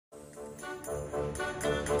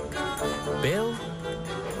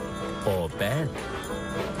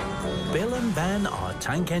Ben are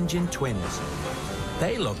tank engine twins.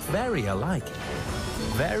 They look very alike.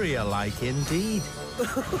 Very alike indeed.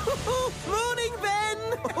 Morning, Ben!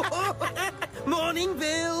 Morning,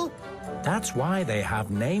 Bill! That's why they have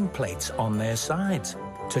nameplates on their sides,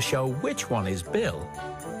 to show which one is Bill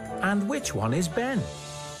and which one is Ben.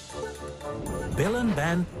 Bill and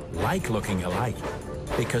Ben like looking alike,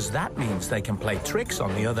 because that means they can play tricks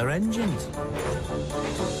on the other engines.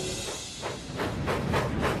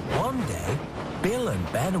 One day, Bill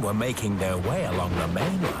and Ben were making their way along the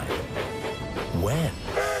main line when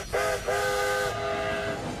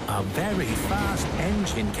a very fast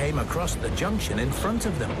engine came across the junction in front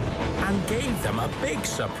of them and gave them a big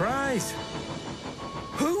surprise.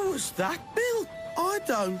 Who was that, Bill? I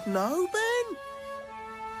don't know, Ben.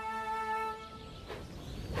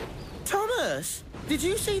 Thomas, did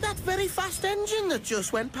you see that very fast engine that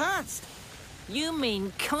just went past? You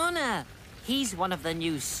mean Connor? He's one of the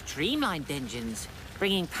new streamlined engines,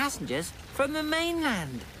 bringing passengers from the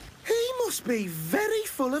mainland. He must be very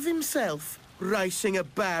full of himself, racing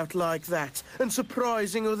about like that and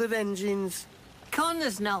surprising other engines.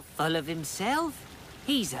 Connor's not full of himself.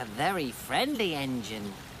 He's a very friendly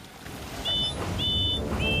engine.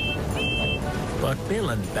 But Bill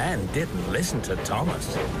and Ben didn't listen to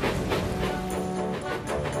Thomas.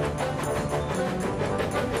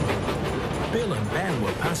 Bill and Ben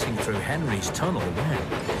were passing through Henry's tunnel when...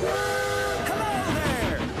 Hello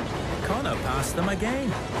there! Connor passed them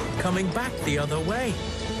again, coming back the other way.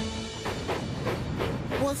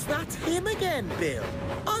 Was that him again, Bill?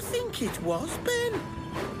 I think it was, Ben.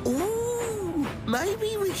 Ooh,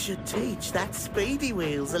 maybe we should teach that Speedy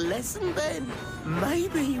Wheels a lesson, Ben.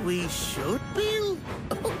 Maybe we should, Bill.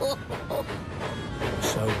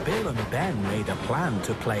 So Bill and Ben made a plan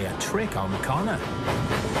to play a trick on Connor.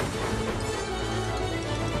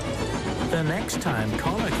 The next time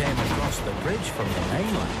Connor came across the bridge from the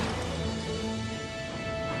mainland,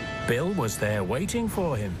 Bill was there waiting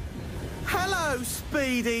for him. Hello,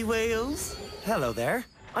 Speedy Wheels. Hello there.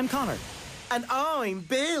 I'm Connor. And I'm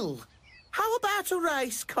Bill. How about a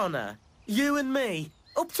race, Connor? You and me,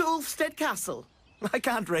 up to Ulfstead Castle. I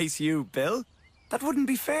can't race you, Bill. That wouldn't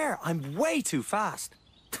be fair. I'm way too fast.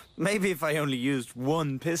 Maybe if I only used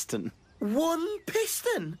one piston. One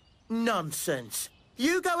piston? Nonsense.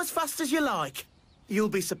 You go as fast as you like. You'll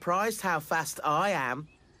be surprised how fast I am.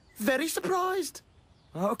 Very surprised.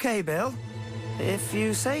 Okay, Bill. If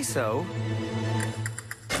you say so.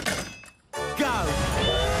 Go!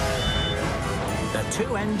 The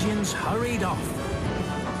two engines hurried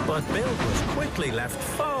off, but Bill was quickly left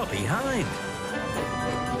far behind.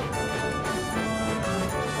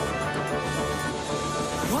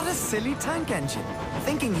 What a silly tank engine.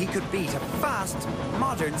 Thinking he could beat a fast,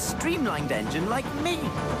 modern, streamlined engine like me.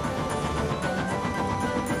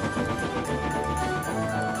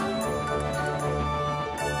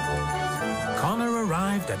 Connor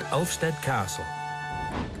arrived at Ulfstead Castle.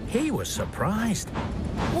 He was surprised.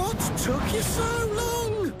 What took you so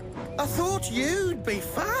long? I thought you'd be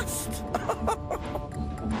fast.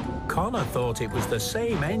 Connor thought it was the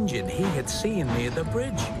same engine he had seen near the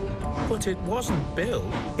bridge. But it wasn't Bill,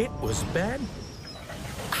 it was Ben.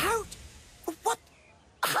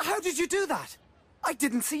 How did you do that? I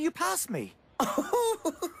didn't see you pass me.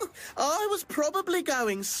 I was probably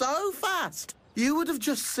going so fast, you would have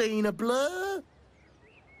just seen a blur.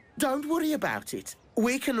 Don't worry about it.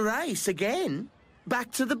 We can race again.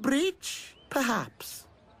 Back to the bridge, perhaps.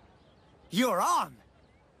 You're on.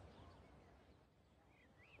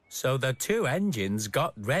 So the two engines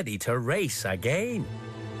got ready to race again.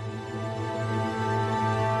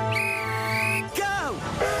 Go!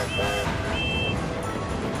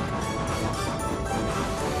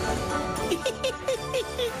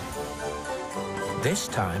 This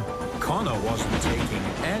time, Connor wasn't taking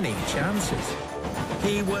any chances.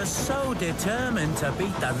 He was so determined to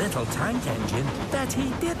beat the little tank engine that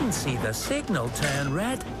he didn't see the signal turn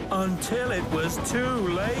red until it was too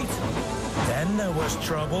late. Then there was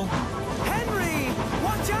trouble. Henry!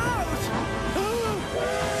 Watch out!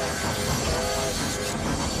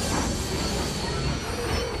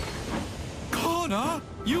 Connor,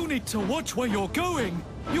 you need to watch where you're going.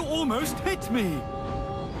 You almost hit me.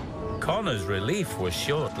 Connor's relief was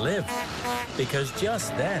short-lived, because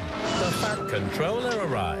just then, the Fat Controller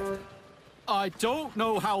arrived. I don't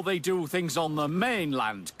know how they do things on the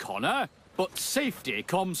mainland, Connor, but safety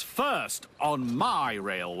comes first on my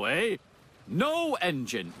railway. No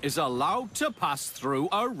engine is allowed to pass through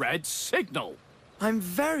a red signal. I'm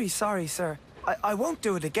very sorry, sir. I won't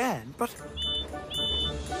do it again, but...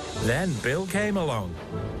 Then Bill came along.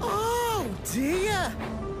 Oh, dear.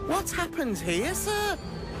 What's happened here, sir?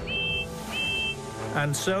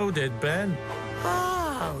 and so did Ben.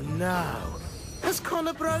 Oh, no. Has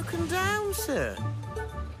Connor broken down, sir?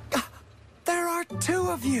 There are two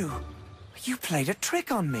of you. You played a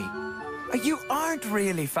trick on me. You aren't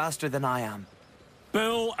really faster than I am.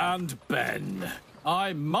 Bill and Ben,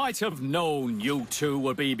 I might have known you two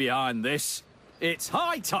would be behind this. It's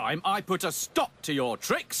high time I put a stop to your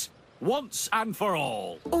tricks once and for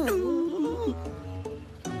all.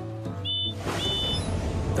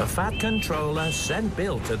 The Fat Controller sent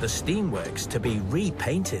Bill to the Steamworks to be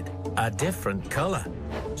repainted a different colour,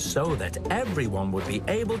 so that everyone would be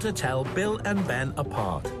able to tell Bill and Ben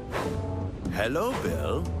apart. Hello,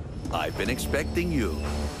 Bill. I've been expecting you.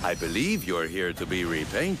 I believe you're here to be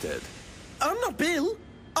repainted. I'm not Bill.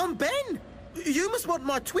 I'm Ben. You must want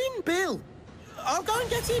my twin, Bill. I'll go and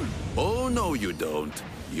get him. Oh, no, you don't.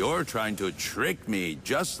 You're trying to trick me,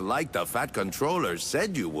 just like the Fat Controller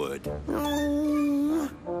said you would.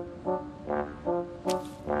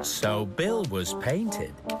 So Bill was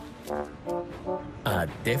painted a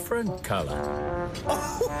different colour.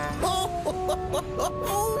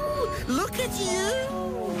 Look at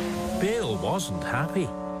you! Bill wasn't happy.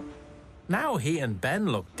 Now he and Ben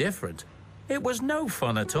looked different. It was no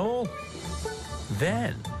fun at all.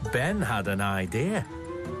 Then Ben had an idea.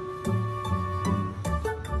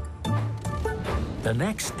 The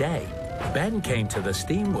next day, Ben came to the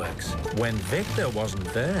Steamworks when Victor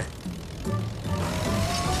wasn't there.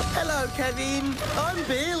 Hello, Kevin. I'm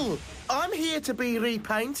Bill. I'm here to be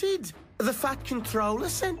repainted. The Fat Controller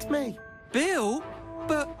sent me. Bill?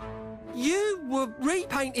 But you were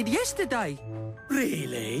repainted yesterday.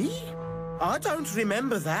 Really? I don't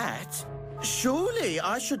remember that. Surely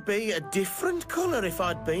I should be a different colour if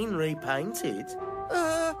I'd been repainted.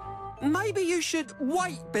 Maybe you should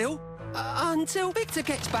wait, Bill, until Victor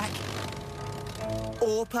gets back.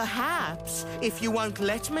 Or perhaps, if you won't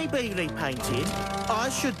let me be repainted, I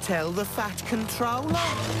should tell the Fat Controller.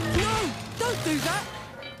 No, don't do that.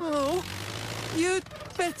 Oh, you'd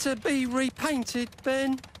better be repainted,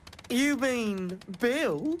 Ben. You mean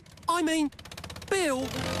Bill? I mean, Bill.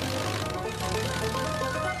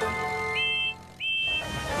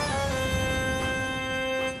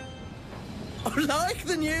 I like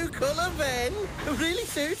the new colour, Ben. It really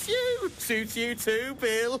suits you. Suits you too,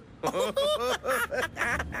 Bill.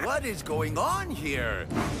 What is going on here?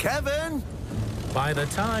 Kevin? By the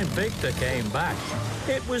time Victor came back,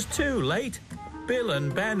 it was too late. Bill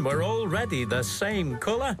and Ben were already the same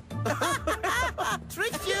colour.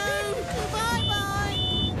 Tricked you. Bye-bye.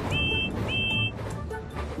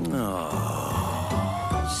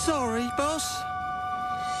 Sorry, boss.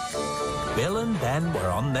 Bill and Ben were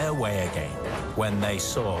on their way again when they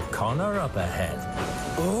saw Connor up ahead.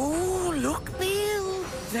 Oh, look, Bill.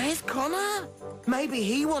 There's Connor. Maybe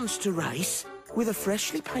he wants to race with a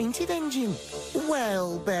freshly painted engine.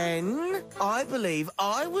 Well, Ben, I believe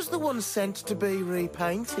I was the one sent to be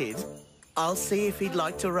repainted. I'll see if he'd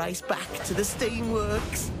like to race back to the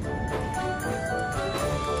Steamworks.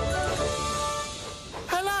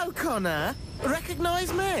 Hello, Connor.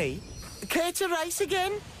 Recognise me? Care to race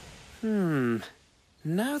again?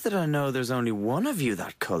 Now that I know there's only one of you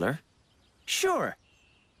that colour, sure.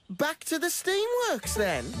 Back to the Steamworks,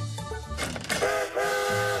 then.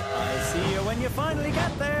 I see you when you finally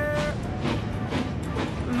get there.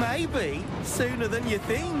 Maybe sooner than you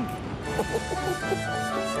think.